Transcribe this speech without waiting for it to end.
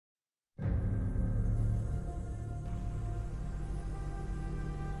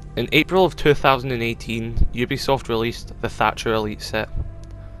In April of 2018, Ubisoft released the Thatcher Elite set.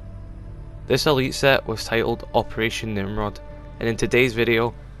 This Elite set was titled Operation Nimrod, and in today's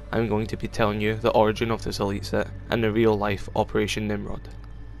video, I'm going to be telling you the origin of this Elite set and the real life Operation Nimrod.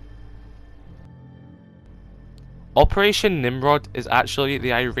 Operation Nimrod is actually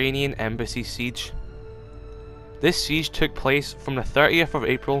the Iranian embassy siege. This siege took place from the 30th of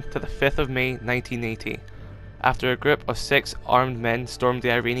April to the 5th of May 1980, after a group of 6 armed men stormed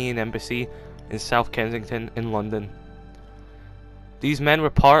the Iranian embassy in South Kensington in London. These men were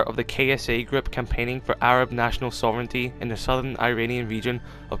part of the KSA group campaigning for Arab national sovereignty in the southern Iranian region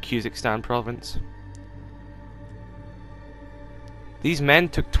of Khuzestan province. These men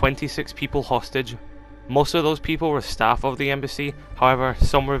took 26 people hostage. Most of those people were staff of the embassy, however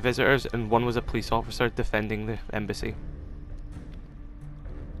some were visitors and one was a police officer defending the embassy.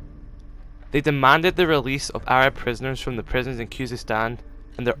 They demanded the release of Arab prisoners from the prisons in Khuzestan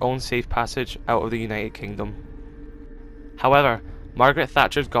and their own safe passage out of the United Kingdom. However, Margaret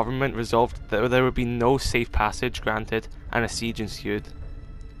Thatcher's government resolved that there would be no safe passage granted and a siege ensued.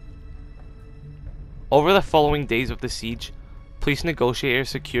 Over the following days of the siege, police negotiators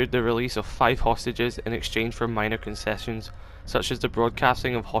secured the release of 5 hostages in exchange for minor concessions, such as the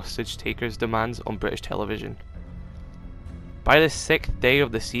broadcasting of hostage takers' demands on British television. By the 6th day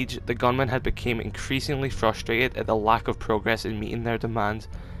of the siege, the gunmen had become increasingly frustrated at the lack of progress in meeting their demands,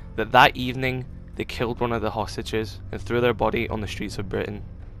 that evening they killed one of the hostages and threw their body on the streets of Britain.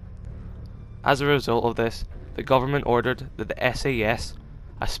 As a result of this, the government ordered that the SAS,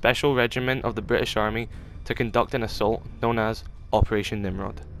 a special regiment of the British Army, to conduct an assault known as Operation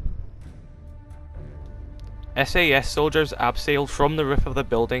Nimrod. SAS soldiers abseiled from the roof of the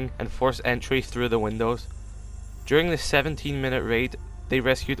building and forced entry through the windows. During the 17-minute raid, they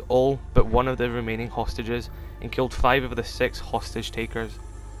rescued all but one of the remaining hostages and killed 5 of the 6 hostage takers.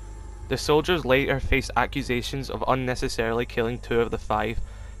 The soldiers later faced accusations of unnecessarily killing 2 of the 5,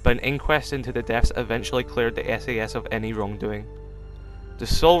 but an inquest into the deaths eventually cleared the SAS of any wrongdoing. The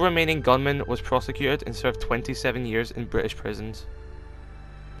sole remaining gunman was prosecuted and served 27 years in British prisons.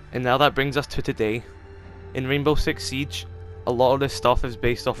 And now that brings us to today. In Rainbow Six Siege, a lot of this stuff is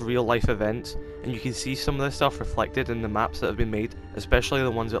based off real life events, and you can see some of this stuff reflected in the maps that have been made, especially the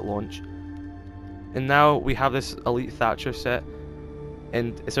ones at launch. And now we have this Elite Thatcher set,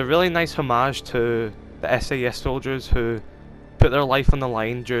 and it's a really nice homage to the SAS soldiers who put their life on the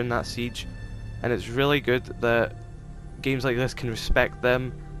line during that siege, and it's really good that games like this can respect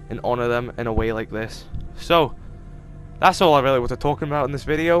them and honour them in a way like this. So, that's all I really want to talk about in this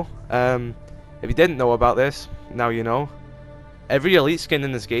video. If you didn't know about this, now you know. Every Elite skin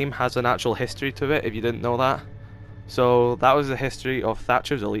in this game has an actual history to it, if you didn't know that. So that was the history of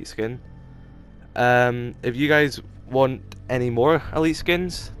Thatcher's Elite skin. If you guys want any more Elite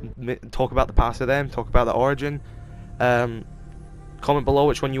skins, talk about the past of them, talk about the origin, comment below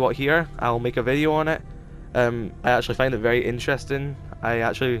which one you want here, I'll make a video on it. I actually find it very interesting. I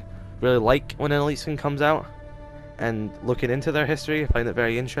actually really like when an Elite skin comes out, and looking into their history, I find it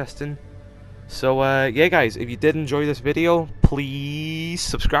very interesting. So yeah guys, if you did enjoy this video, please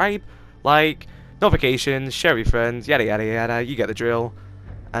subscribe, like, notifications, share with your friends, yada yada yada, you get the drill.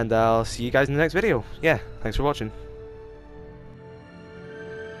 And I'll see you guys in the next video. Yeah, thanks for watching.